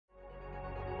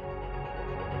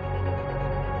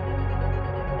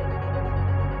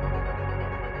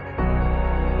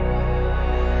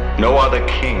No other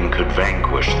king could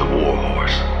vanquish the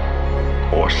warhorse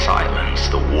or silence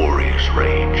the warrior's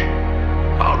rage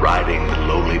while riding the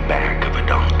lowly back of a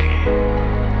donkey.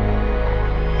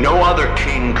 No other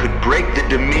king could break the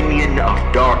dominion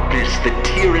of darkness, the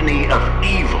tyranny of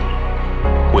evil,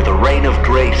 with a reign of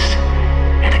grace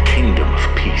and a kingdom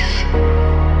of peace.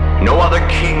 No other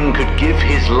king could give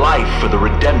his life for the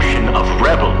redemption of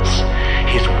rebels,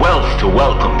 his wealth to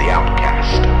welcome the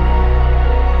outcast.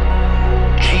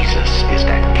 Jesus is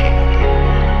that king,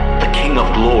 the King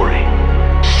of glory,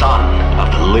 Son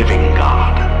of the living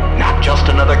God. Not just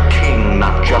another king,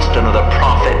 not just another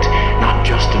prophet, not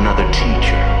just another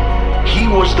teacher. He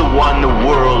was the one the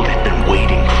world had been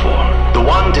waiting for, the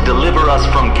one to deliver us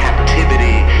from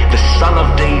captivity, the Son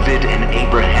of David and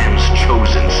Abraham's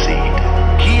chosen seed.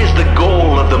 He is the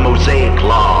goal of the Mosaic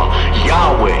law,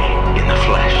 Yahweh in the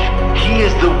flesh. He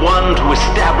is the one to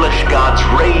establish God's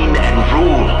reign and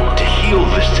rule, to heal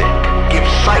the sick, give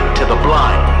sight to the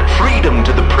blind, freedom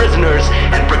to the prisoners,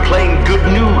 and proclaim good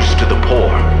news to the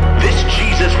poor. This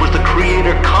Jesus was the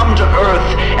Creator come to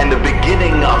earth and the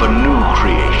beginning of a new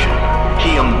creation.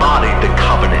 He embodied the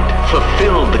covenant,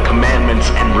 fulfilled the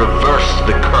commandments, and reversed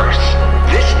the curse.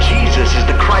 This Jesus is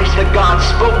the Christ that God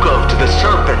spoke of to the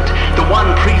serpent, the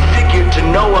one prefigured to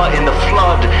Noah in the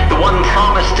flood, the one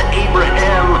promised to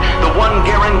Abraham, the one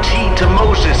guaranteed to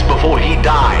Moses before he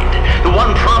died, the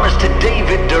one promised to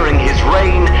David during his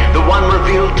reign, the one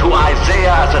revealed to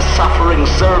Isaiah as a suffering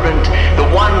servant, the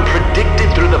one predicted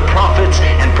through the prophets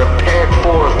and prepared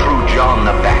for through John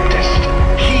the Baptist.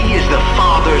 He is the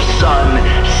Father's Son,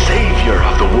 Savior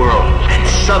of the world, and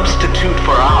substitute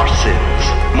for our sins.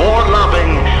 More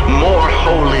loving, more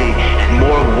holy, and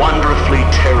more wonderfully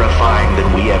terrifying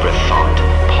than we ever thought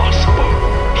possible.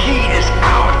 He is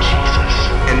our Jesus,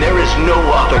 and there is no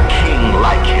other king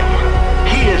like him.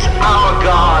 He is our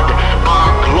God,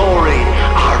 our glory,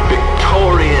 our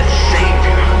victorious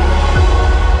Savior.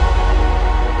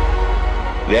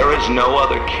 There is no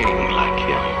other king like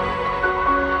him.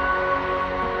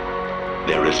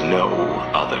 There is no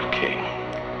other king.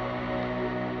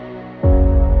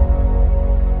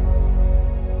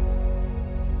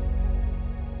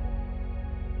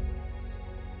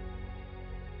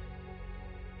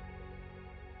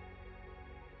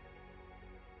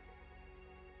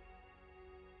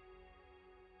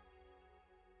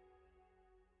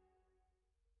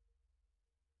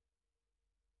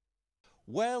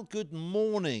 Well, good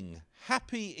morning.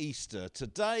 Happy Easter.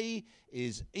 Today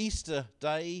is Easter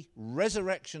Day,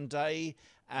 Resurrection Day,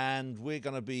 and we're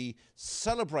going to be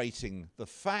celebrating the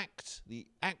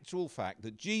actual fact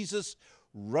that Jesus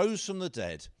rose from the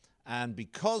dead. And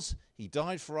because he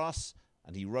died for us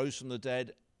and he rose from the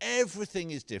dead,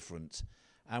 everything is different.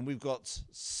 And we've got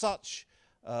such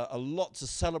a lot to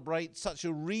celebrate, such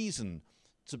a reason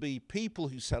to be people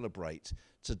who celebrate.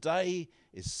 Today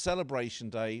is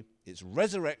Celebration Day, it's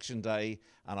Resurrection Day,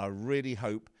 and I really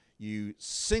hope you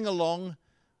sing along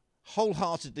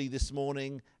wholeheartedly this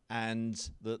morning and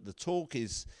that the talk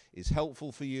is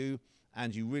helpful for you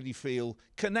and you really feel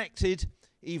connected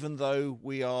even though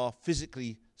we are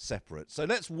physically separate. So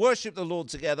let's worship the Lord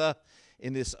together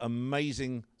in this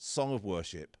amazing song of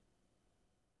worship.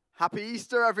 Happy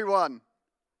Easter, everyone.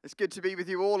 It's good to be with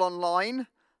you all online.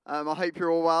 I hope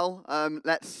you're all well.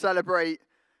 Let's celebrate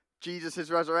Jesus'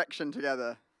 resurrection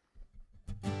together.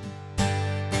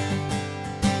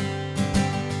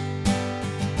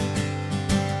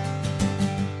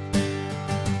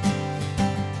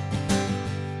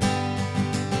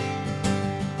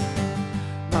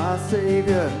 My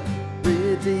Savior,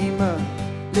 Redeemer,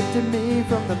 lifted me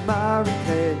from the miry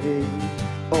clay.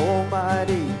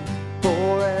 Almighty,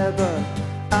 forever,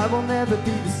 I will never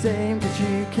be the same, 'cause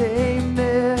you came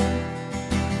near.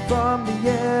 From the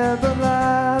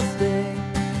everlasting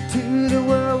to the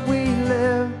world we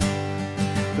live,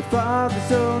 the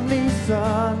Father's only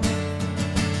Son. 'Cause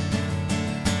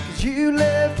you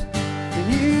lived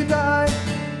and you died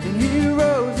and you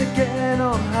rose again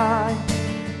on high,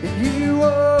 and you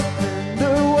opened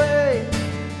the way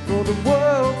for the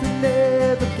world to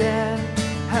live again.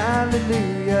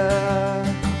 Hallelujah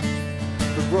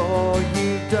for all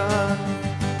you've done.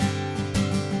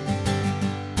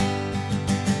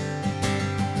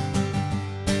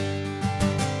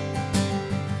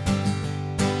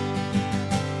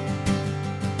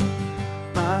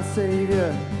 My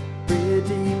Savior,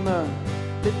 Redeemer,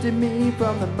 lifted me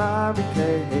from the miry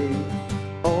clay.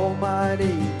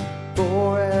 Almighty,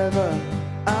 forever,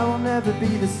 I will never be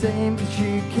the same, 'cause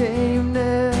you came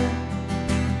near.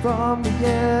 From the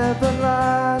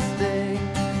everlasting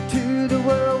to the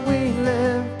world we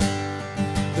live,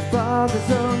 the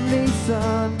Father's only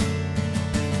Son.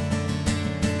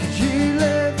 you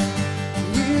lived,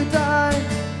 you died,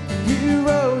 you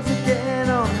rose again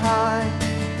on high,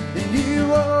 and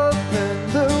you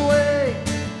opened the way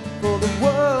for the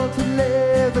world to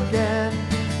live again.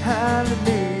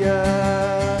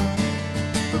 Hallelujah,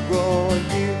 for all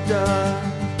you've done.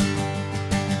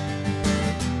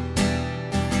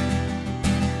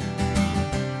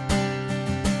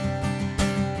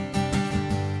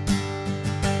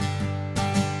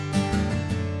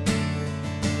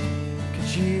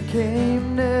 'Cause you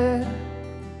came near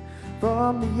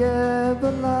from the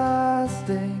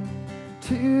everlasting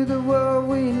to the world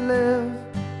we live,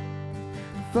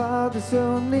 Father's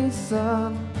only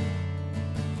Son.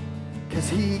 'Cause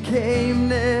he came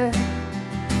near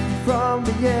from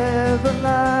the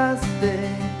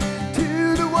everlasting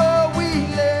to the world we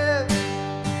live,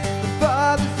 the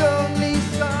Father's only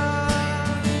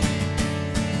Son.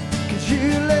 'Cause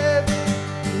you lived,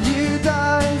 and you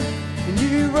died, and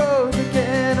you rose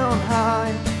again on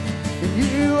high, and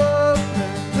you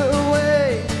opened the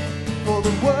way for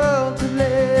the world to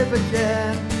live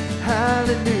again.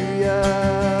 Hallelujah,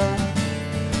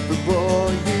 for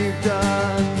all you've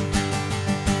done.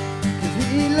 'Cause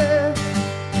he lived,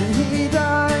 and he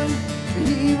died, and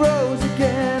he rose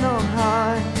again on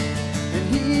high, and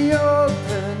he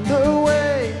opened the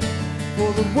way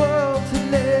for the world to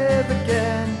live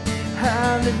again.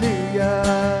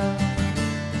 Hallelujah,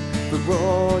 for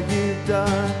all you've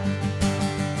done.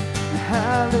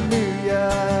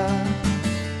 Hallelujah,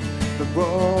 for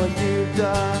all you've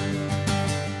done.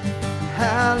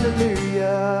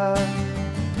 Hallelujah,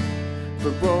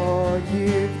 for all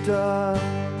you've done.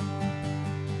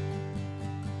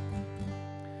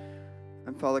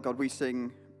 And Father God, we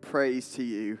sing praise to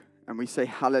you and we say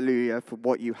hallelujah for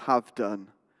what you have done.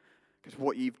 Because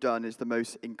what you've done is the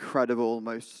most incredible,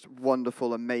 most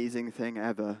wonderful, amazing thing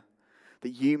ever.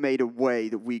 That you made a way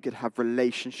that we could have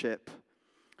relationship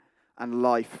and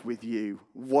life with you.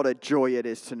 What a joy it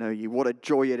is to know you. What a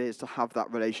joy it is to have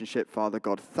that relationship, Father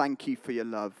God. Thank you for your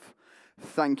love.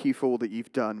 Thank you for all that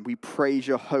you've done. We praise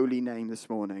your holy name this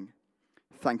morning.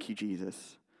 Thank you,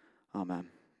 Jesus. Amen.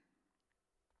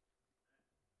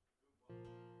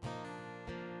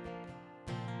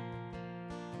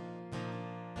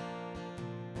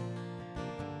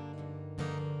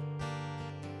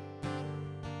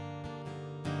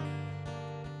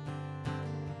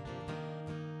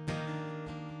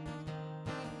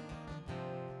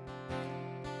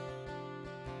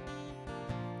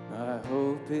 My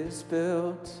hope is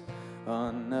built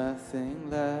on nothing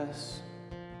less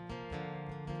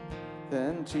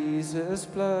than Jesus'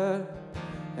 blood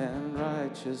and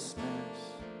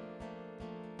righteousness.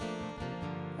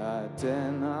 I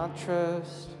dare not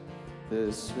trust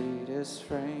the sweetest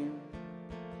frame,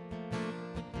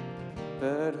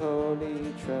 but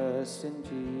wholly trust in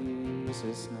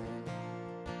Jesus' name.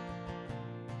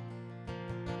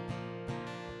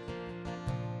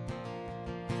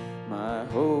 My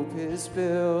hope is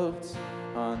built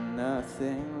on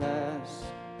nothing less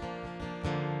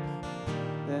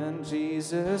than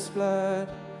Jesus' blood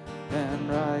and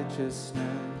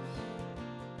righteousness.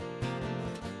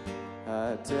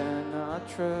 I dare not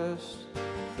trust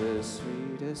the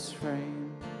sweetest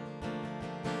frame,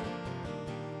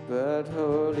 but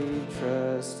wholly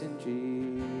trust in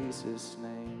Jesus'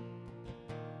 name.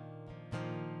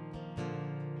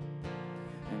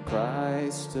 And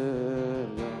Christ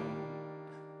alone,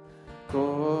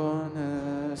 cornerstone,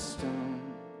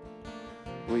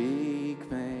 weak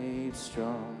made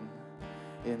strong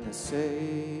in the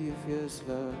Savior's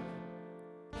love.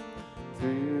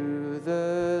 Through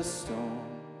the storm,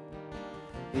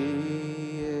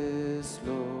 He is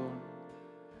Lord,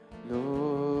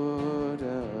 Lord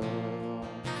of all.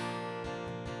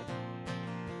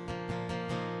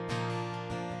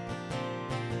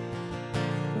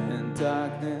 When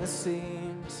darkness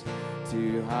seems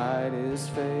to hide His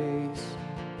face,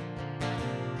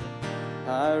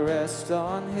 I rest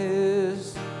on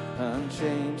His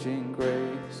unchanging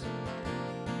grace.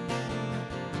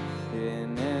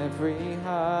 In every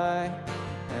high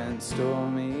and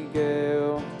stormy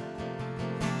gale,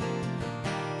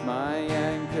 my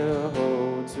anchor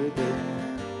holds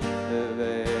within the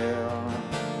veil.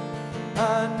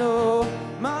 I know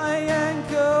my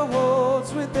anchor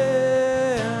holds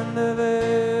within the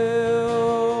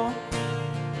veil.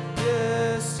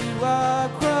 Yes, you are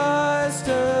Christ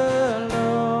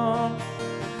alone,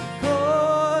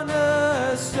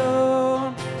 cornerstone,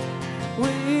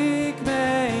 weak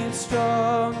made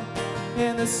strong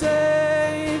in the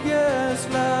Savior's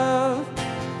love.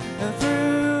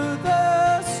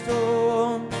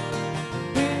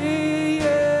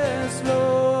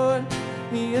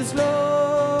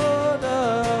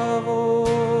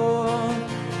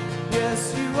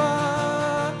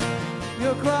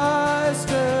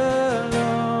 Christ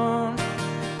alone,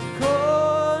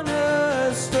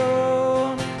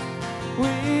 cornerstone,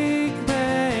 weak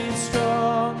made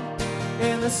strong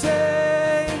in the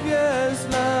Savior's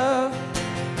love,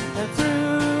 and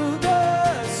through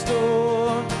the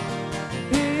storm,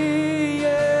 He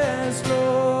is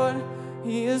Lord,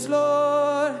 He is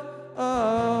Lord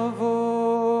of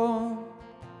all.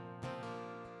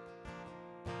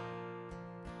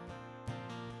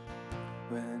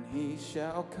 When He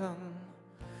shall come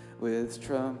with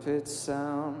trumpet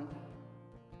sound,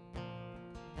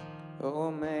 oh,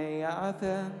 may I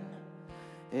then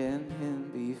in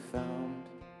Him be found,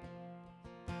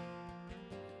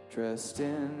 dressed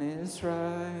in His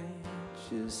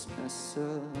righteousness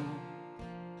alone.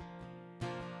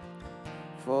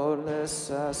 Faultless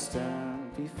I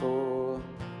stand before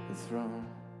the throne.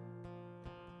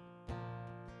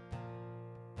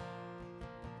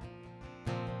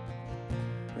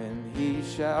 When He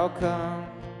shall come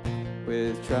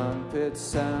with trumpet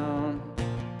sound,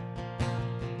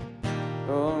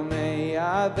 oh, may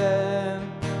I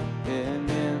then in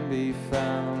Him be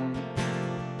found,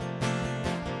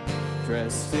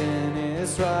 dressed in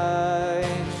His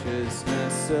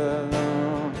righteousness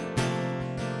alone.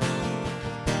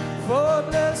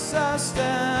 Faultless I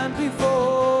stand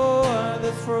before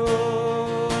the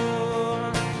throne.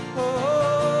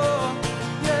 Oh,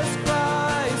 yes,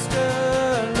 Christ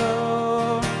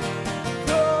alone,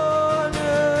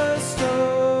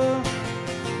 cornerstone,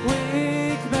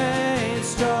 weak made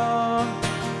strong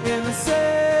in the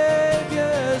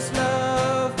Savior's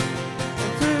love,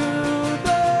 and through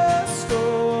the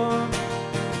storm,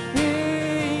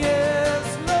 He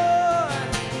is Lord,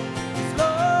 He's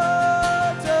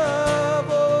Lord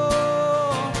of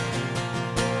all.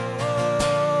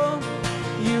 Oh,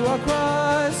 you are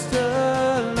Christ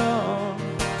alone,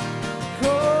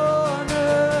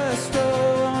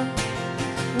 cornerstone,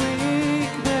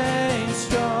 weak made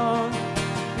strong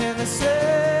in the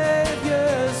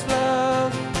Savior's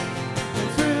love, and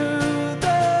through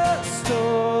the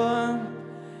storm,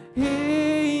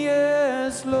 He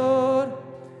is Lord,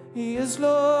 He is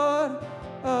Lord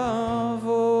of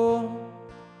all.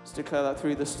 Let's declare that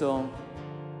through the storm.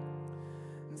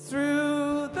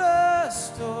 Through the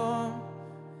storm,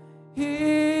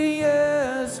 He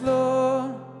is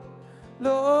Lord,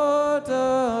 Lord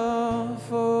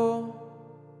of all.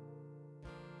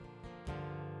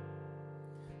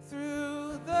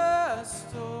 Through the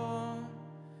storm,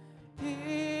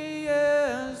 He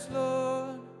is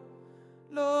Lord,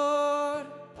 Lord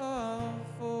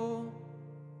of all.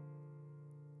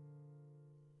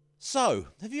 So,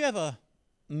 have you ever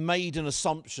made an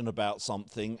assumption about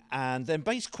something and then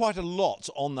based quite a lot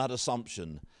on that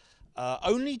assumption,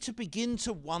 only to begin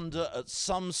to wonder at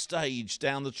some stage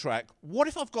down the track, what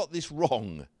if I've got this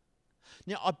wrong?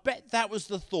 Now, I bet that was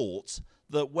the thought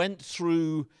that went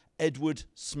through Edward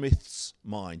Smith's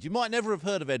mind. You might never have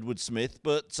heard of Edward Smith,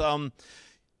 but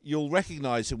you'll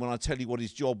recognise him when I tell you what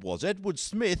his job was. Edward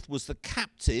Smith was the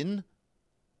captain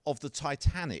of the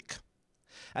Titanic,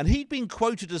 and he'd been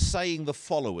quoted as saying the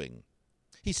following.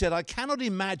 He said, "I cannot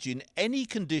imagine any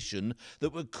condition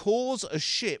that would cause a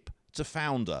ship to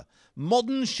founder.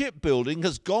 Modern shipbuilding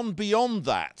has gone beyond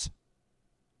that."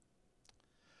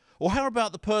 Or how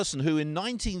about the person who in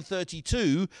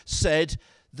 1932 said,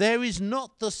 "There is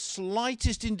not the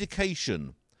slightest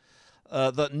indication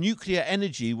that nuclear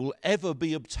energy will ever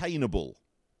be obtainable"?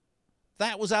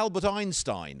 That was Albert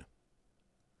Einstein.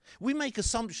 We make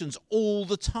assumptions all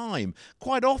the time.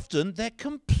 Quite often, they're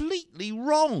completely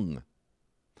wrong.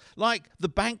 Like the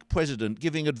bank president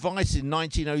giving advice in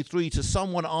 1903 to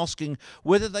someone asking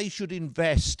whether they should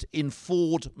invest in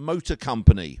Ford Motor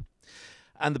Company.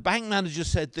 And the bank manager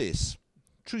said this,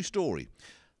 true story: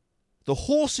 "The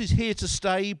horse is here to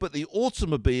stay, but the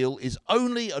automobile is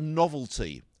only a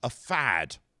novelty, a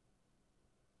fad."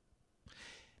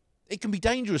 It can be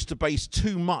dangerous to base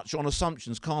too much on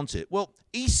assumptions, can't it? Well,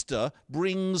 Easter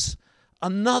brings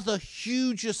another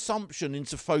huge assumption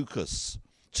into focus.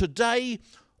 Today,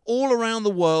 all around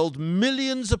the world,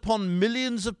 millions upon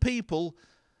millions of people,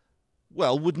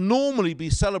 well, would normally be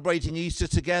celebrating Easter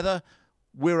together.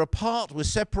 We're apart, we're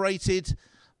separated,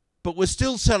 but we're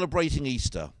still celebrating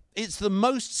Easter. It's the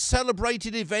most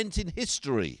celebrated event in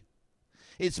history.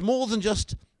 It's more than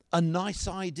just a nice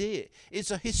idea.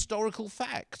 It's a historical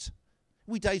fact.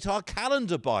 We date our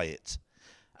calendar by it.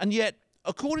 And yet,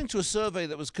 according to a survey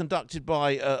that was conducted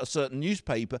by a certain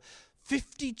newspaper,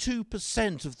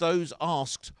 52% of those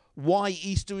asked why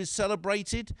Easter is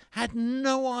celebrated had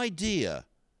no idea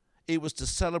it was to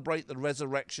celebrate the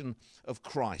resurrection of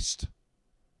Christ.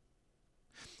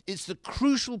 It's the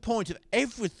crucial point of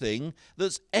everything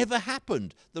that's ever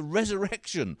happened, the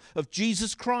resurrection of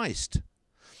Jesus Christ.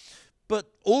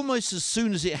 But almost as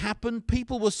soon as it happened,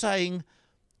 people were saying,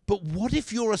 but what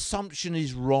if your assumption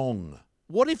is wrong?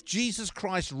 What if Jesus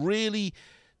Christ really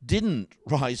didn't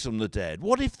rise from the dead?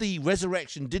 What if the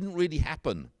resurrection didn't really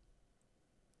happen?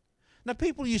 Now,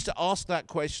 people used to ask that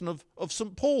question of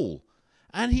St. Paul,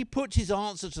 and he put his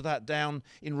answer to that down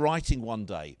in writing one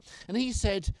day. And he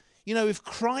said, you know, if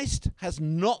Christ has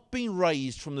not been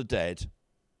raised from the dead,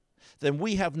 then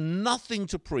we have nothing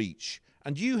to preach,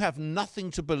 and you have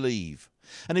nothing to believe.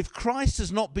 And if Christ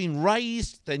has not been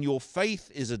raised, then your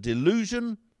faith is a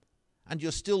delusion, and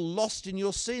you're still lost in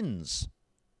your sins.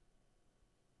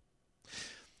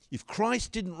 If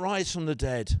Christ didn't rise from the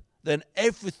dead, then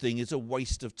everything is a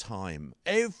waste of time.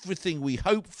 Everything we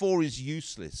hope for is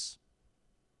useless.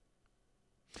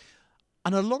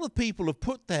 And a lot of people have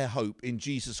put their hope in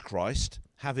Jesus Christ,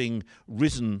 having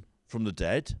risen from the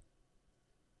dead.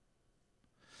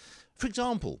 For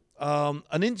example,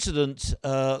 an incident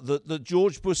that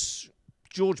George Bush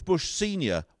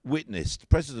Sr. witnessed,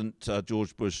 President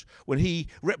George Bush, when he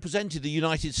represented the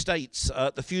United States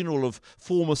at the funeral of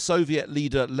former Soviet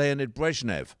leader Leonid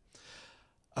Brezhnev.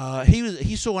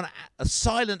 He saw a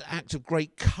silent act of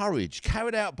great courage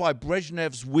carried out by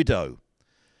Brezhnev's widow.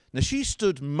 Now, she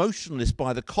stood motionless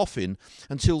by the coffin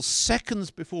until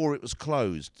seconds before it was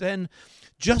closed. Then,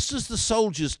 just as the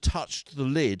soldiers touched the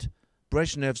lid,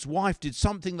 Brezhnev's wife did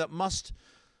something that must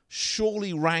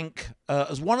surely rank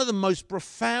as one of the most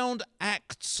profound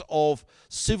acts of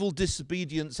civil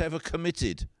disobedience ever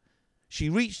committed. She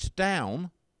reached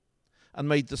down and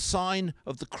made the sign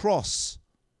of the cross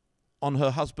on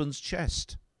her husband's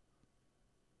chest.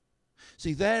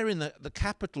 See, there in the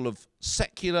capital of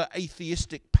secular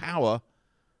atheistic power,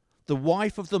 the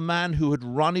wife of the man who had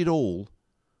run it all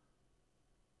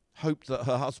hoped that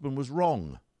her husband was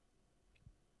wrong.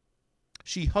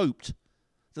 She hoped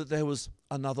that there was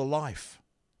another life,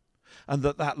 and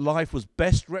that life was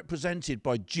best represented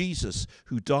by Jesus,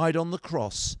 who died on the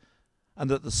cross,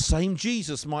 and that the same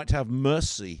Jesus might have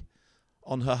mercy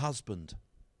on her husband.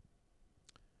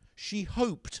 She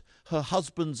hoped her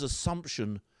husband's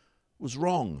assumption was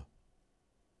wrong.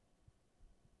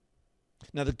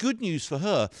 Now, the good news for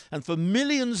her and for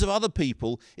millions of other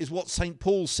people is what St.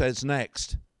 Paul says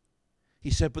next. He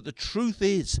said, but the truth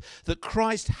is that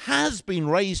Christ has been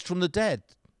raised from the dead.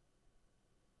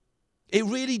 It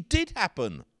really did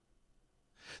happen.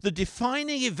 The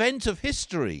defining event of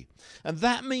history. And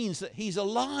that means that he's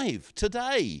alive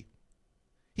today.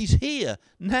 He's here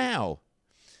now.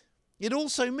 It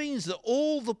also means that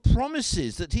all the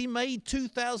promises that he made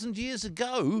 2,000 years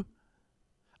ago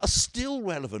are still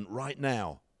relevant right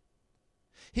now.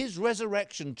 His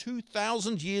resurrection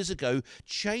 2,000 years ago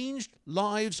changed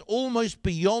lives almost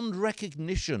beyond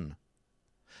recognition.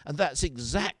 And that's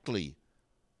exactly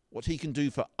what he can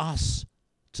do for us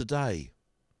today.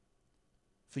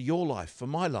 For your life, for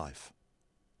my life.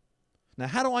 Now,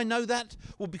 how do I know that?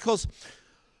 Well, because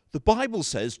the Bible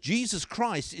says Jesus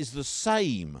Christ is the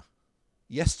same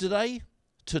yesterday,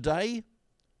 today,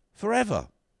 forever.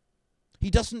 He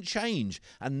doesn't change,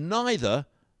 and neither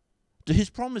do his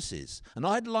promises. And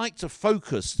I'd like to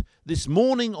focus this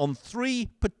morning on 3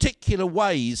 particular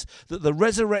ways that the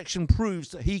resurrection proves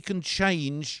that he can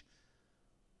change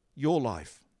your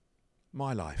life,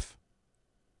 my life.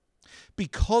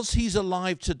 Because he's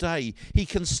alive today, he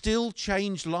can still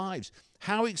change lives.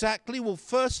 How exactly? Well,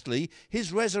 firstly,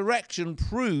 his resurrection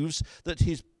proves that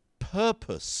his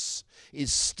purpose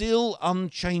is still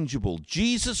unchangeable.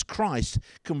 Jesus Christ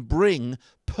can bring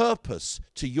purpose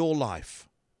to your life.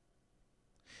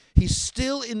 He's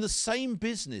still in the same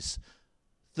business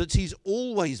that he's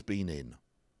always been in.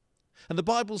 And the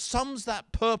Bible sums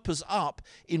that purpose up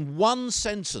in one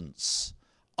sentence.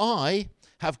 I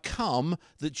have come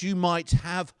that you might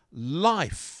have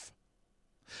life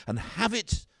and have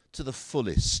it to the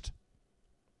fullest.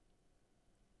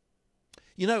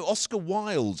 You know, Oscar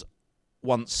Wilde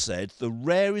once said, the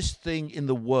rarest thing in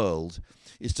the world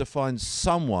is to find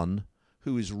someone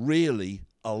who is really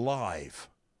alive.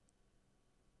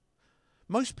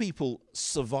 Most people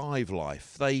survive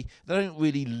life. They don't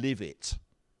really live it.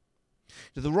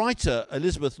 The writer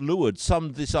Elizabeth Leward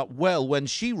summed this up well when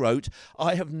she wrote,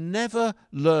 I have never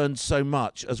learned so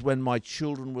much as when my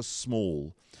children were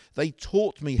small. They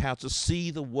taught me how to see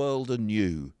the world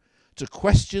anew, to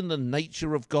question the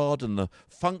nature of God and the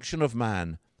function of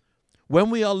man. When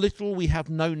we are little, we have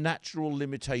no natural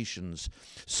limitations.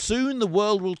 Soon the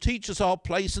world will teach us our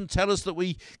place and tell us that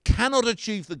we cannot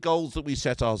achieve the goals that we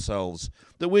set ourselves,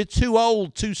 that we're too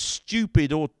old, too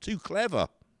stupid, or too clever.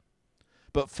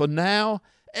 But for now,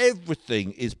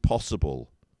 everything is possible.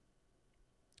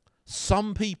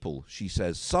 Some people, she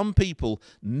says, some people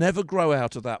never grow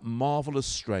out of that marvelous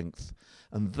strength,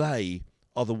 and they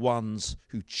are the ones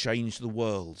who change the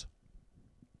world.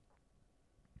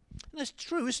 And that's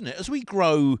true, isn't it? As we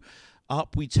grow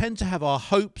up, we tend to have our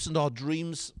hopes and our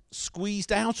dreams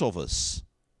squeezed out of us.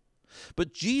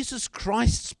 But Jesus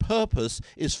Christ's purpose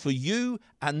is for you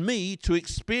and me to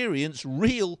experience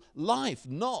real life,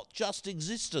 not just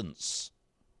existence.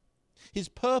 His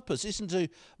purpose isn't to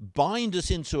bind us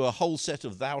into a whole set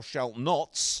of thou shalt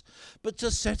nots, but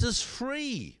to set us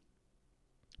free.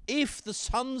 If the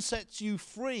Son sets you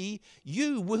free,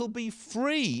 you will be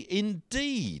free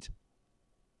indeed.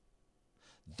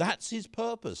 That's his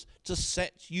purpose, to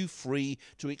set you free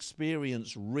to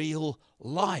experience real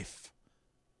life.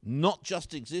 Not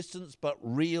just existence, but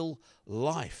real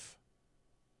life.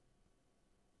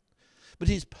 But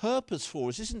his purpose for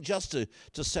us isn't just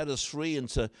to set us free and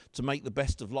to make the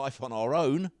best of life on our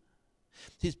own.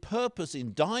 His purpose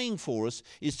in dying for us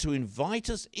is to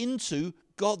invite us into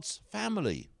God's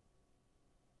family.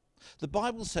 The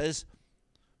Bible says,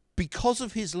 because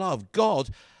of his love, God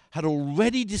had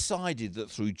already decided that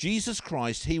through Jesus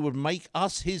Christ he would make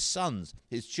us his sons,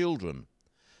 his children.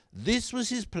 This was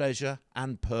his pleasure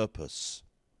and purpose.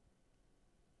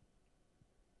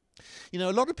 You know,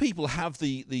 a lot of people have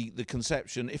the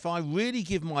conception, if I really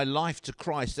give my life to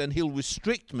Christ, then he'll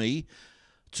restrict me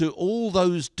to all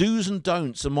those do's and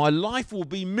don'ts, and my life will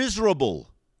be miserable.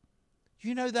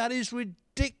 You know, that is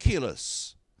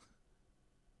ridiculous.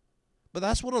 But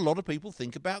that's what a lot of people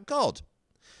think about God.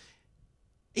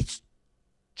 It's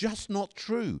just not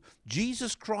true.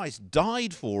 Jesus Christ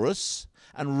died for us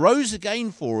and rose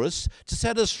again for us to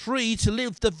set us free to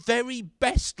live the very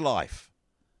best life.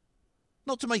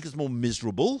 Not to make us more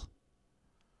miserable.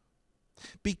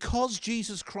 Because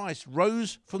Jesus Christ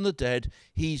rose from the dead,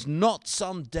 he's not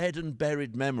some dead and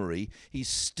buried memory. He's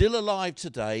still alive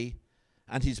today,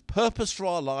 and his purpose for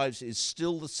our lives is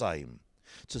still the same.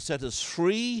 To set us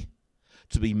free,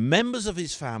 to be members of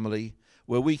his family,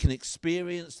 where we can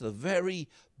experience the very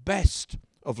best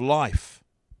of life.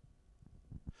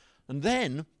 And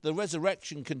then the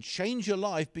resurrection can change your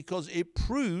life because it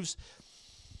proves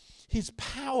his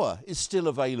power is still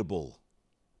available.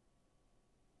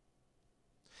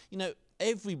 You know,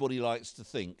 everybody likes to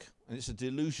think, and it's a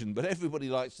delusion, but everybody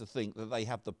likes to think that they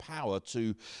have the power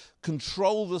to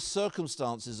control the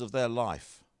circumstances of their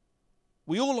life.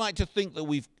 We all like to think that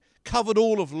we've covered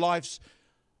all of life's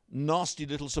nasty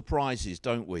little surprises,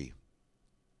 don't we?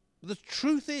 The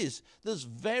truth is, there's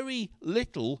very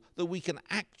little that we can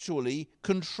actually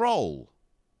control.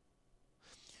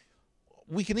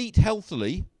 We can eat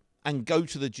healthily and go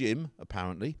to the gym,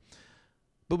 apparently,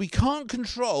 but we can't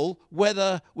control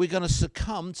whether we're going to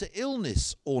succumb to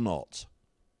illness or not.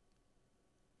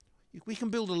 We can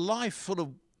build a life full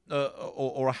of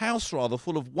or a house rather,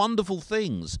 full of wonderful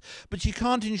things. But you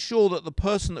can't ensure that the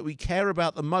person that we care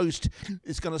about the most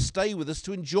is going to stay with us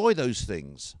to enjoy those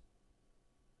things.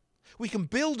 We can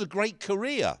build a great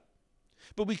career,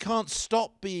 but we can't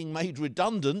stop being made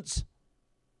redundant.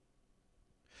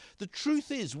 The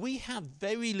truth is, we have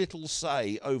very little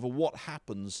say over what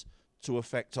happens to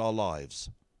affect our lives.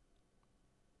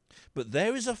 But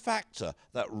there is a factor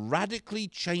that radically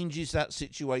changes that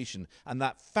situation, and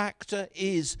that factor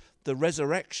is the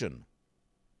resurrection.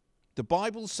 The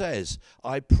Bible says,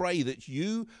 I pray that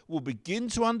you will begin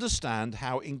to understand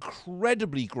how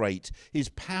incredibly great his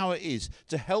power is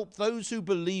to help those who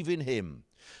believe in him.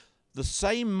 The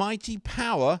same mighty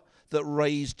power that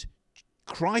raised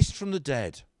Christ from the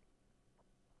dead.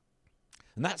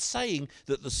 And that's saying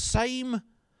that the same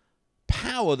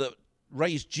power that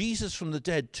raised Jesus from the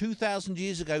dead 2,000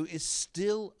 years ago is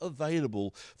still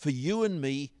available for you and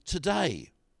me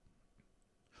today,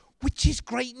 which is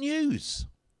great news.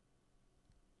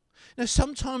 Now,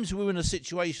 sometimes we're in a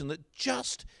situation that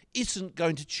just isn't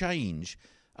going to change,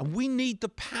 and we need the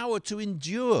power to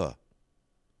endure,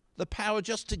 the power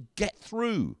just to get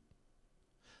through.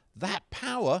 That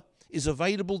power is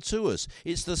available to us.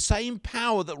 It's the same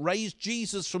power that raised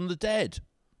Jesus from the dead.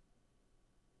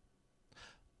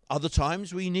 Other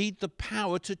times we need the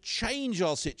power to change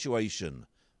our situation.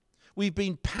 We've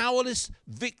been powerless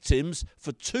victims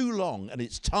for too long, and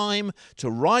it's time to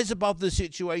rise above the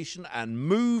situation and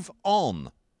move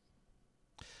on.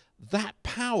 That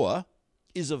power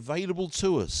is available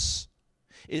to us.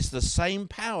 It's the same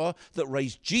power that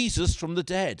raised Jesus from the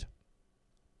dead.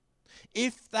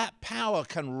 If that power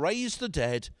can raise the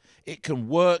dead, it can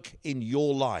work in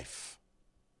your life.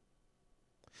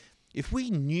 If we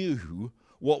knew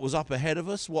what was up ahead of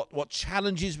us, what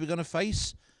challenges we're going to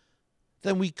face,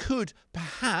 then we could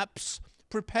perhaps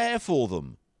prepare for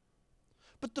them.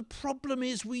 But the problem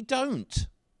is we don't.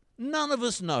 None of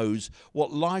us knows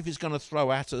what life is going to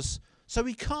throw at us, so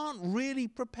we can't really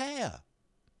prepare.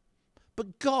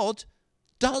 But God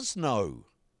does know.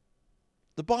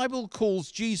 The Bible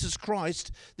calls Jesus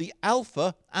Christ the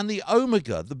Alpha and the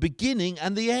Omega, the beginning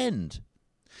and the end.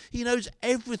 He knows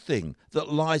everything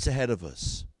that lies ahead of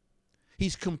us.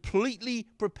 He's completely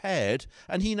prepared,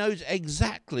 and he knows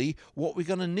exactly what we're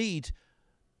going to need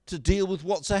to deal with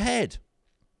what's ahead.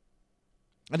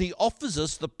 And he offers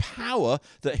us the power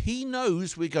that he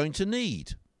knows we're going to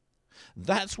need.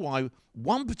 That's why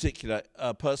one particular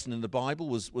person in the Bible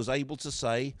was able to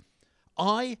say,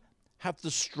 I have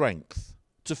the strength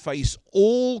to face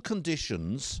all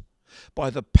conditions by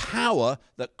the power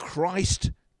that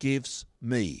Christ gives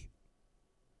me.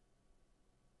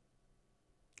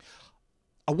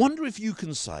 I wonder if you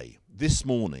can say this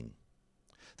morning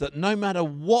that no matter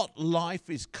what life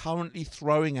is currently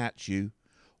throwing at you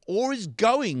or is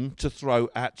going to throw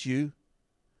at you,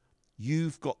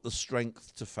 you've got the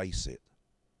strength to face it.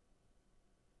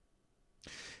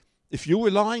 If you're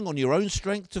relying on your own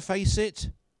strength to face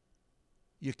it,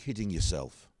 you're kidding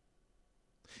yourself.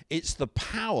 It's the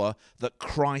power that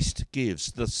Christ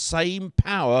gives, the same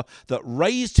power that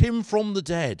raised him from the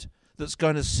dead, that's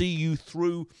going to see you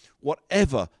through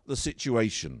whatever the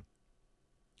situation.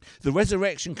 The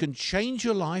resurrection can change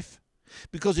your life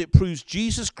because it proves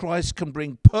Jesus Christ can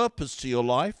bring purpose to your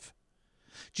life.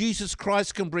 Jesus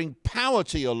Christ can bring power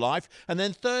to your life. And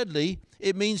then thirdly,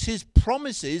 it means his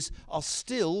promises are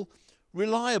still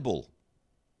reliable.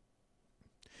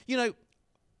 You know,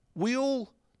 we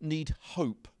all need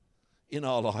hope in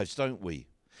our lives, don't we?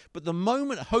 But the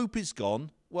moment hope is gone,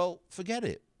 well, forget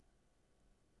it.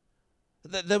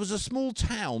 There was a small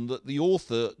town that the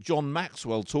author John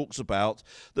Maxwell talks about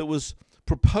that was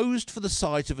proposed for the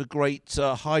site of a great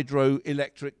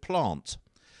hydroelectric plant.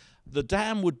 The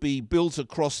dam would be built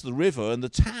across the river and the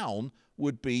town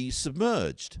would be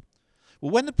submerged.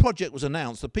 Well, when the project was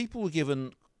announced, the people were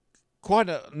given quite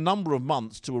a number of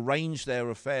months to arrange their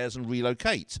affairs and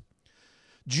relocate.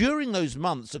 During those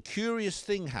months, a curious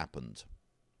thing happened.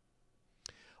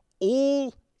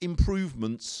 All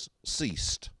improvements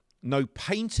ceased. No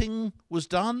painting was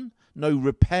done, no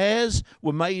repairs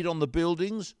were made on the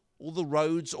buildings, or the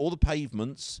roads, or the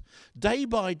pavements. Day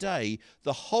by day,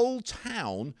 the whole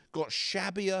town got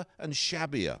shabbier and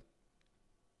shabbier.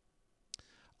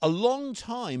 A long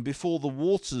time before the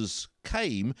waters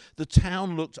came, the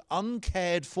town looked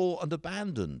uncared for and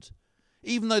abandoned,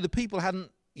 even though the people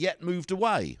hadn't yet moved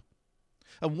away.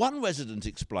 And one resident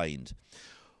explained,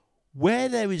 where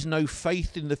there is no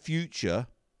faith in the future,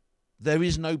 there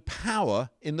is no power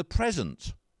in the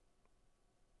present.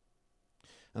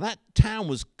 And that town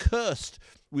was cursed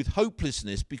with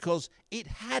hopelessness because it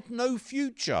had no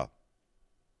future.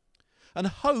 And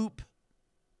hope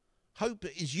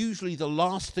is usually the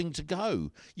last thing to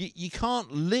go. You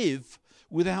can't live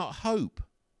without hope.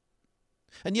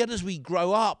 And yet as we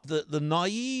grow up, the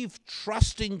naive,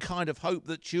 trusting kind of hope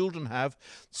that children have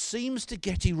seems to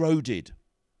get eroded.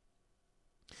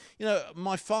 You know,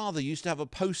 my father used to have a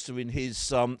poster in his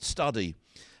study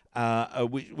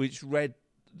which read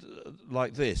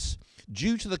like this: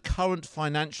 due to the current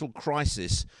financial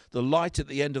crisis, the light at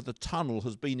the end of the tunnel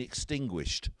has been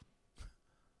extinguished.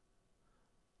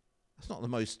 That's not the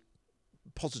most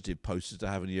positive poster to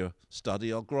have in your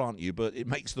study, I'll grant you, but it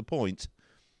makes the point.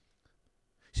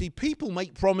 See, people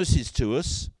make promises to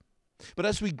us, but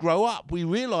as we grow up, we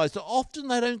realize that often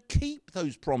they don't keep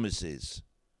those promises.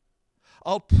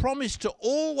 I'll promise to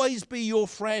always be your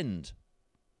friend.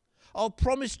 I'll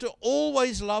promise to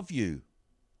always love you.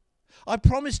 I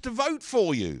promise to vote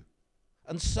for you,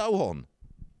 and so on.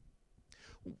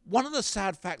 One of the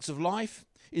sad facts of life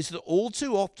is that all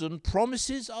too often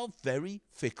promises are very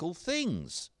fickle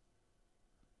things.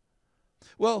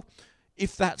 Well,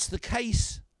 if that's the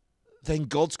case, then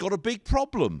God's got a big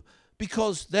problem,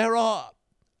 because there are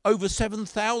over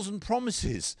 7,000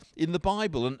 promises in the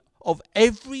Bible, and of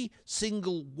every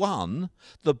single one,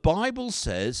 the Bible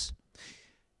says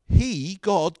he,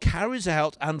 God, carries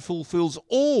out and fulfills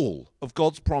all of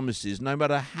God's promises, no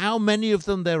matter how many of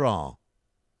them there are.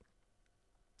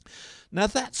 Now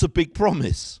that's a big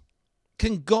promise.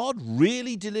 Can God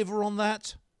really deliver on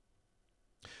that?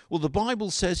 Well, the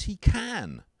Bible says he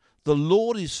can. The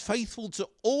Lord is faithful to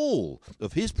all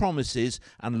of his promises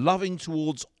and loving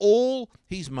towards all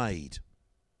he's made.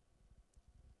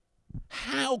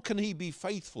 How can he be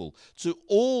faithful to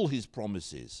all his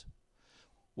promises?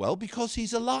 Well, because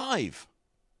he's alive.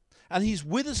 And he's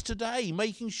with us today,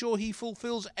 making sure he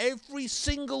fulfills every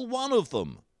single one of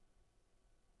them.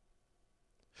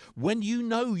 When you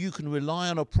know you can rely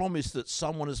on a promise that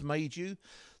someone has made you,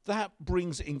 that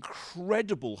brings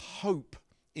incredible hope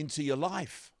into your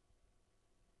life.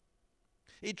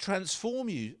 It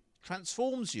transforms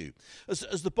you.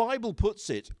 As the Bible puts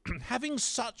it, having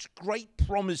such great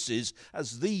promises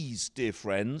as these, dear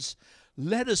friends,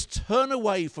 let us turn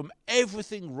away from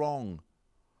everything wrong,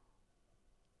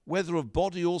 whether of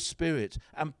body or spirit,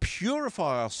 and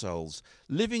purify ourselves,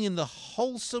 living in the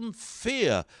wholesome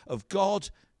fear of God,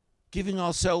 giving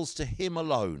ourselves to Him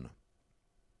alone.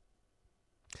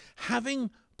 Having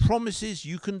promises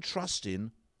you can trust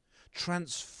in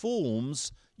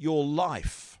transforms your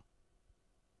life.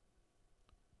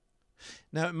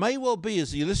 Now, it may well be,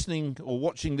 as you're listening or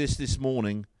watching this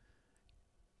morning,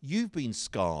 you've been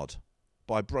scarred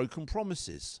by broken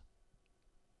promises.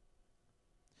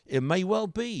 It may well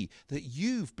be that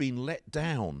you've been let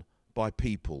down by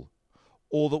people,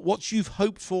 or that what you've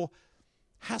hoped for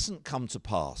hasn't come to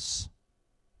pass.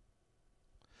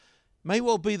 It may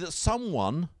well be that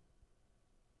someone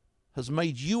has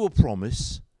made you a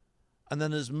promise and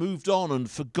then has moved on and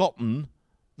forgotten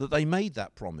that they made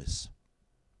that promise.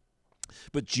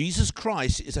 But Jesus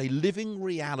Christ is a living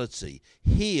reality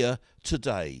here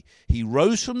today. He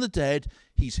rose from the dead.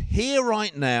 He's here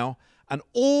right now. And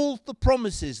all the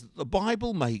promises that the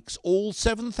Bible makes, all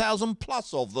 7,000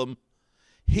 plus of them,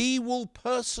 He will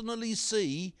personally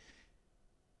see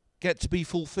get to be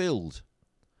fulfilled.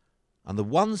 And the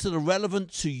ones that are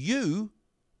relevant to you,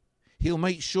 He'll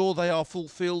make sure they are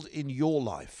fulfilled in your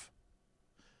life.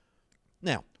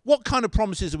 Now, what kind of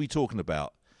promises are we talking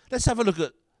about? Let's have a look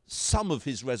at some of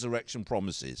His resurrection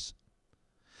promises.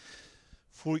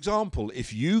 For example,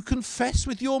 if you confess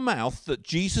with your mouth that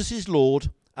Jesus is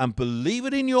Lord and believe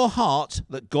it in your heart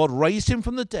that God raised Him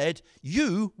from the dead,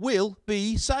 you will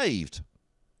be saved.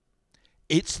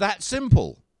 It's that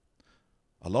simple.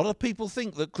 A lot of people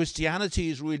think that Christianity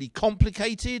is really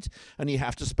complicated and you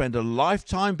have to spend a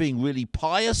lifetime being really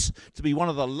pious to be one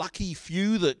of the lucky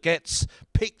few that gets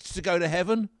picked to go to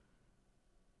heaven.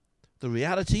 The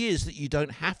reality is that you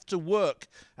don't have to work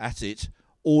at it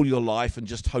all your life and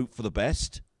just hope for the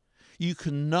best. You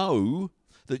can know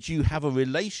that you have a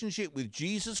relationship with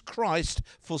Jesus Christ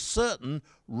for certain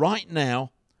right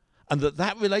now, and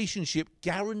that relationship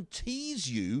guarantees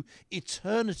you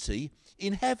eternity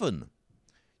in heaven.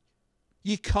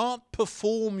 You can't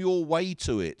perform your way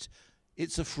to it.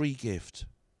 It's a free gift.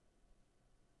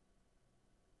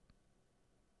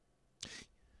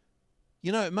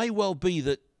 You know, it may well be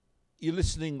that you're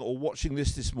listening or watching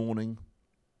this morning,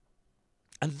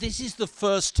 and this is the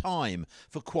first time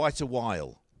for quite a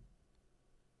while.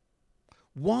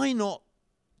 Why not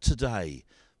today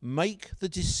make the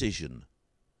decision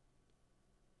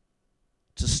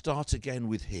to start again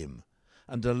with Him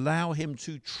and allow Him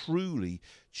to truly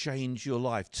change your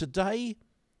life? Today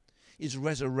is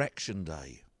Resurrection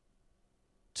Day.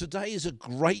 Today is a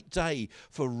great day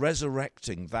for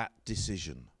resurrecting that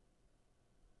decision,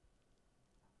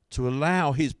 to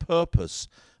allow His purpose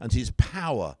and His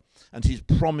power and His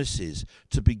promises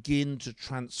to begin to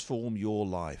transform your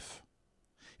life.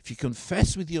 If you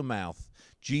confess with your mouth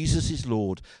Jesus is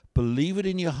Lord, believe it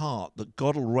in your heart that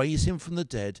God will raise Him from the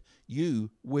dead,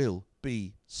 you will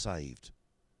be saved.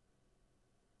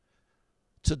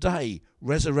 Today,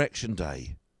 Resurrection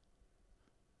Day.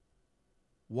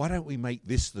 Why don't we make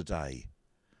this the day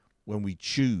when we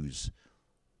choose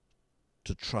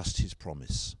to trust His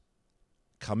promise?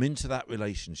 Come into that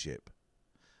relationship.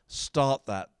 Start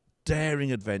that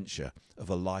daring adventure of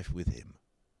a life with Him.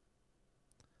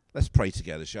 Let's pray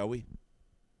together, shall we?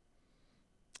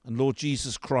 And Lord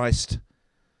Jesus Christ,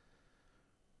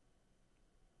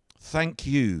 thank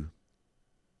You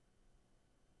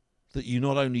that You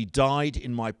not only died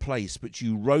in my place, but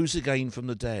You rose again from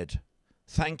the dead.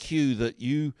 Thank You that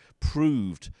You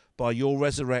proved by Your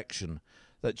resurrection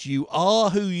that You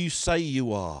are who You say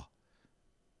You are.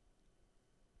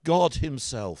 God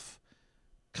Himself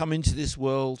come into this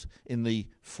world in the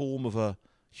form of a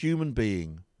human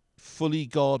being, fully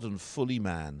God and fully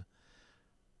man.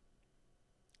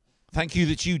 Thank You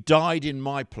that You died in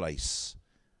my place,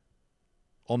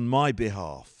 on my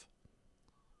behalf,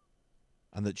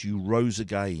 and that You rose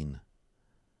again.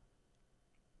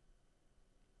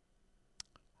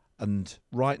 And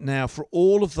right now, for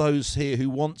all of those here who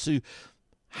want to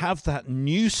have that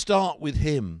new start with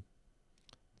Him,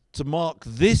 to mark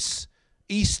this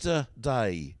Easter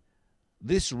day,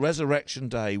 this Resurrection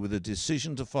Day, with a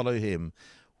decision to follow Him,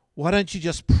 why don't you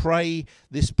just pray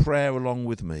this prayer along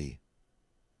with me,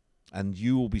 and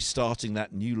you will be starting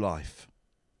that new life.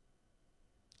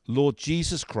 Lord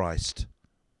Jesus Christ,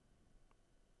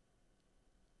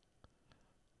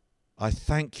 I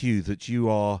thank you that you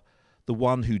are the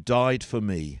one who died for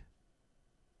me.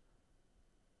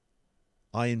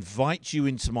 I invite you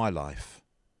into my life.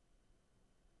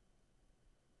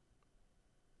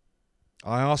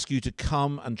 I ask you to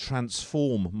come and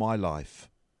transform my life,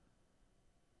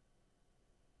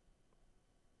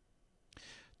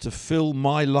 to fill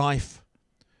my life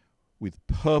with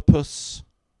purpose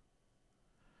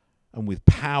and with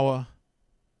power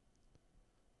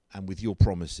and with your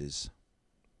promises.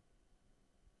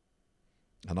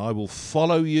 And I will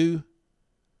follow you,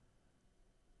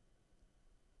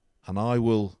 and I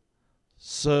will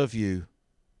serve you,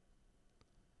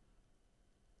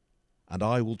 and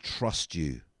I will trust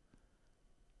you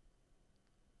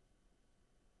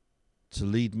to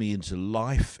lead me into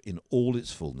life in all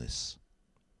its fullness.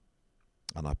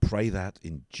 And I pray that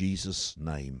in Jesus'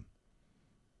 name.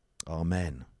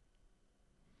 Amen.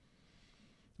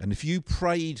 And if you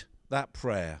prayed that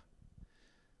prayer,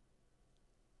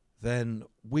 then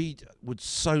we would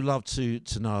so love to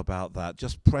know about that.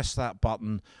 Just press that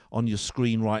button on your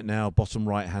screen right now, bottom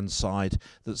right-hand side,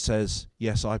 that says,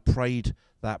 yes, I prayed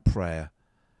that prayer,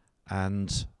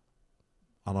 and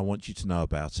I want you to know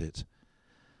about it.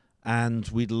 And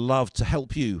we'd love to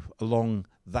help you along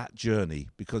that journey,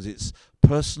 because it's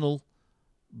personal,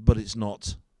 but it's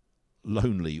not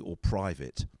lonely or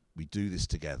private. We do this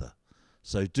together.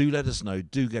 So do let us know.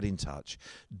 Do get in touch.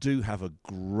 Do have a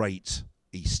great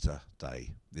Easter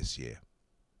day this year.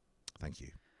 Thank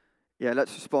you. Yeah,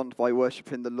 let's respond by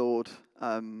worshipping the Lord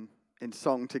in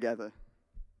song together.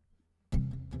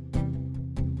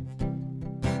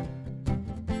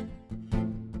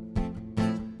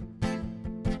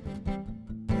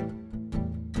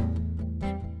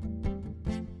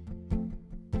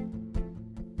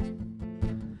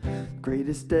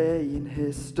 Greatest day in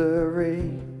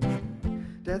history.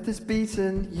 Death is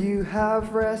beaten, you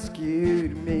have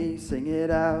rescued me. Sing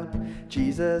it out,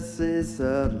 Jesus is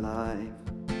alive.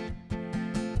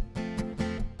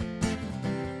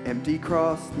 Empty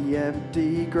cross, the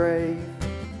empty grave.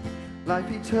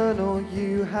 Life eternal,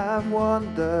 you have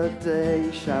won the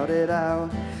day. Shout it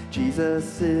out,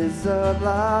 Jesus is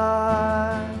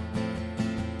alive.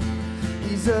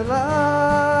 He's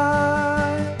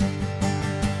alive.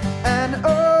 And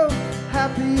oh,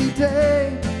 happy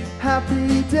day,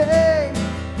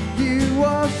 you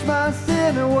wash my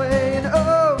sin away. And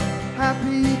oh,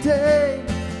 happy day,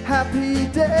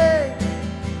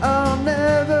 I'll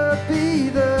never be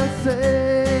the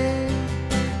same.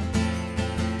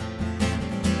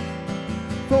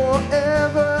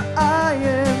 Forever I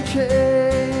am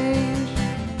changed.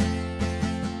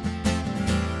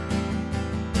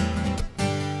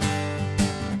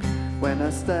 When I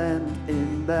stand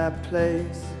in that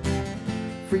place,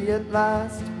 free at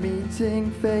last, meeting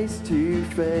face to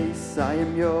face, I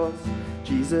am yours,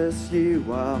 Jesus, you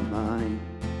are mine.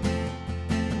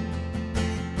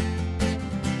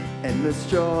 Endless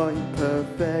joy,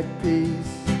 perfect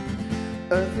peace,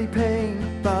 earthly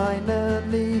pain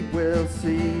finally will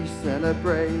cease.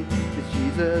 Celebrate, 'cause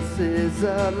Jesus is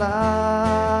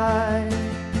alive.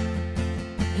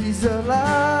 He's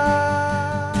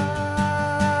alive.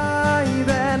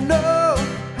 And oh,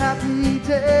 happy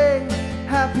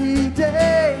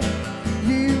day,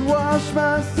 you wash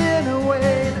my sin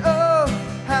away. And oh,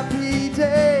 happy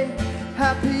day,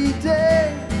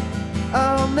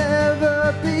 I'll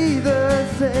never be the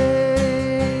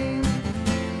same.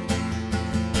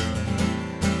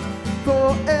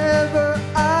 Forever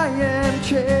I am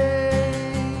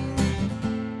changed.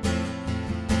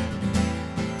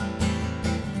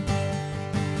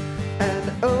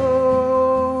 And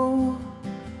oh,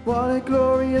 what a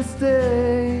glorious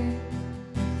day.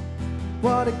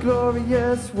 What a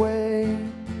glorious way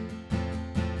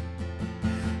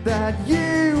that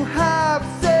you have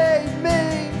saved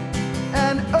me.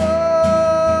 And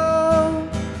oh,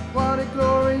 what a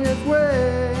glorious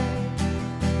way.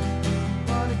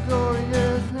 What a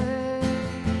glorious name.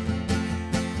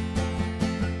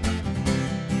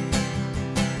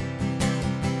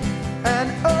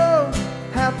 And oh,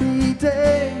 happy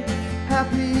day,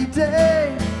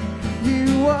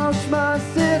 you wash my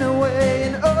sin away.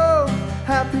 And oh,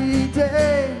 happy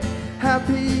day,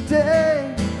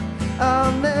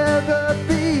 I'll never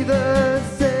be the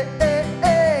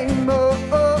same. Oh,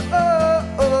 oh, oh,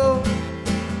 oh.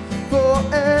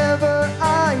 Forever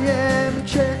I am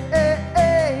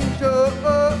changed. Oh,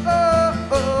 oh, oh,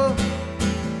 oh.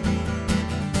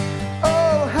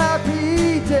 Oh,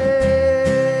 happy day.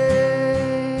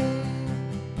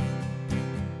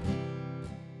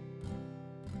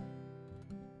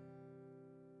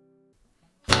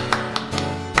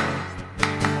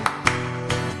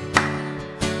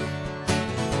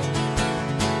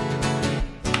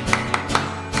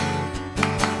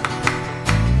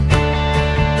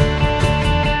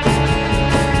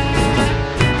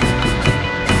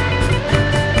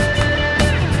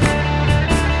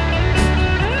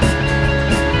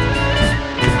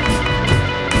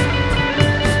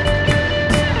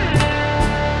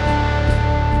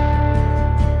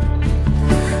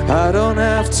 don't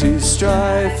have to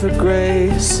strive for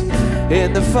grace.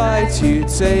 In the fight you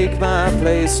take my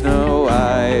place. No,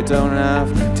 I don't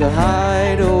have to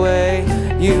hide away.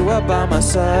 You are by my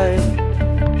side.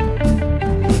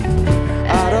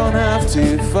 I don't have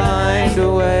to find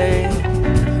a way.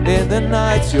 In the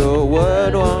night your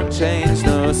word won't change.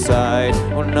 No side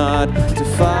or not to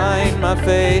find my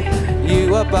faith.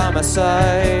 You are by my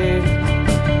side.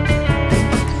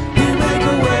 You make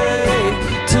a way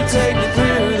to take me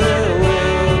through the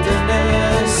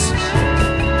wilderness.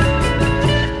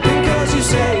 Because you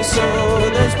say so,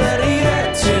 there's better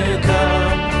yet to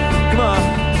come. Come on.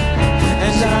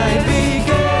 And I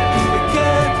begin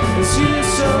again as you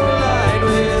so light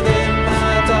within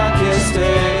my darkest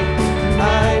day.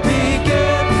 I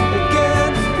begin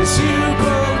again as you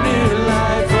grow new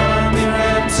life from your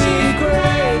empty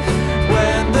grave.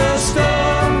 When the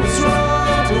storm was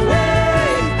rolled away,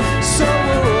 so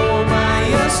were all my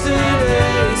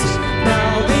yesterdays.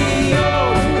 Now the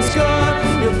old is gone,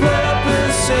 your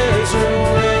purposes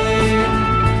remain.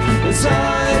 As I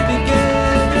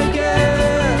begin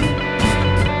again,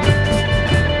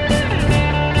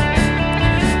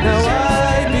 now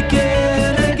I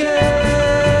begin again.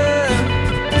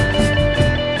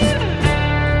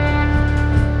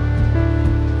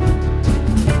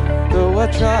 Though I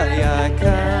try, I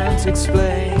can't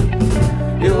explain.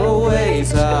 Your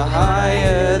ways are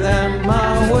higher than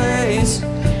my ways.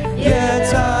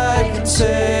 Yet I can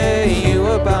say you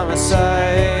are by my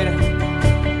side.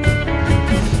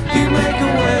 You make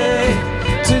a way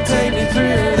to take me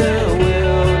through the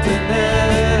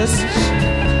wilderness.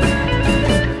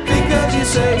 Because you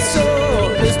say so,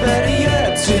 there's better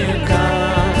yet to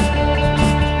come.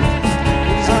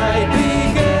 I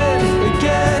begin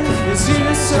again as you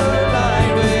so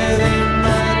light within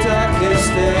my darkest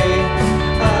day.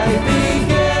 I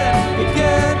begin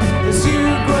again as you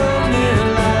grow new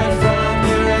life from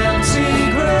your empty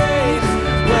grave.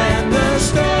 When the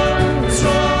storm was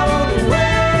rolled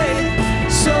away,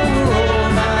 so were all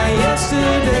my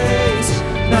yesterdays.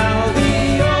 Now the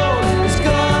old is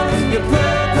gone, your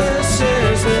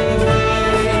purposes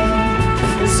remain.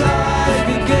 As I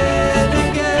begin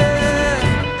again.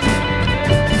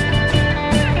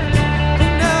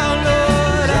 Now,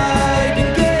 Lord, I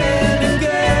begin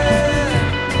again.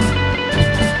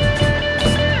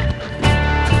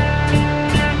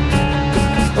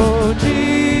 Oh,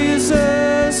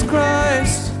 Jesus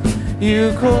Christ, you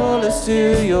call us to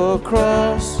your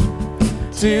cross,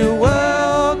 to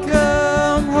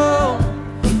welcome home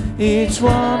each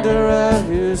wanderer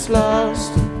who's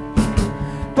lost.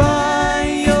 By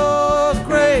your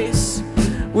grace,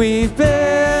 we've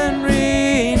been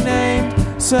renamed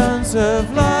sons of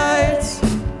light,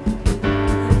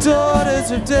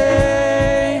 daughters of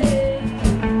day.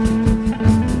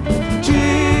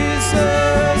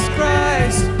 Jesus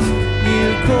Christ, you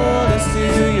call us to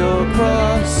your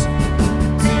cross,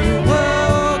 to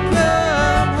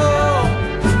welcome home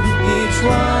each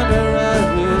wanderer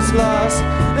who's lost.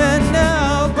 And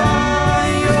now by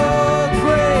your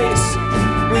grace,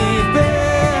 we've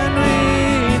been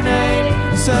renamed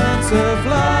sons of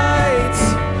light,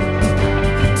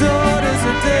 daughters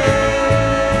of day.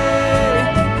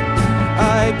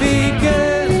 I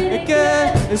begin again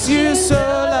as you so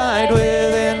light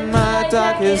within my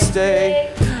darkest day.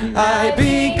 I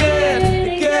begin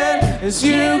again as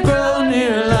you grow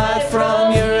new life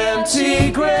from your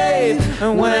empty grave.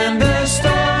 And when the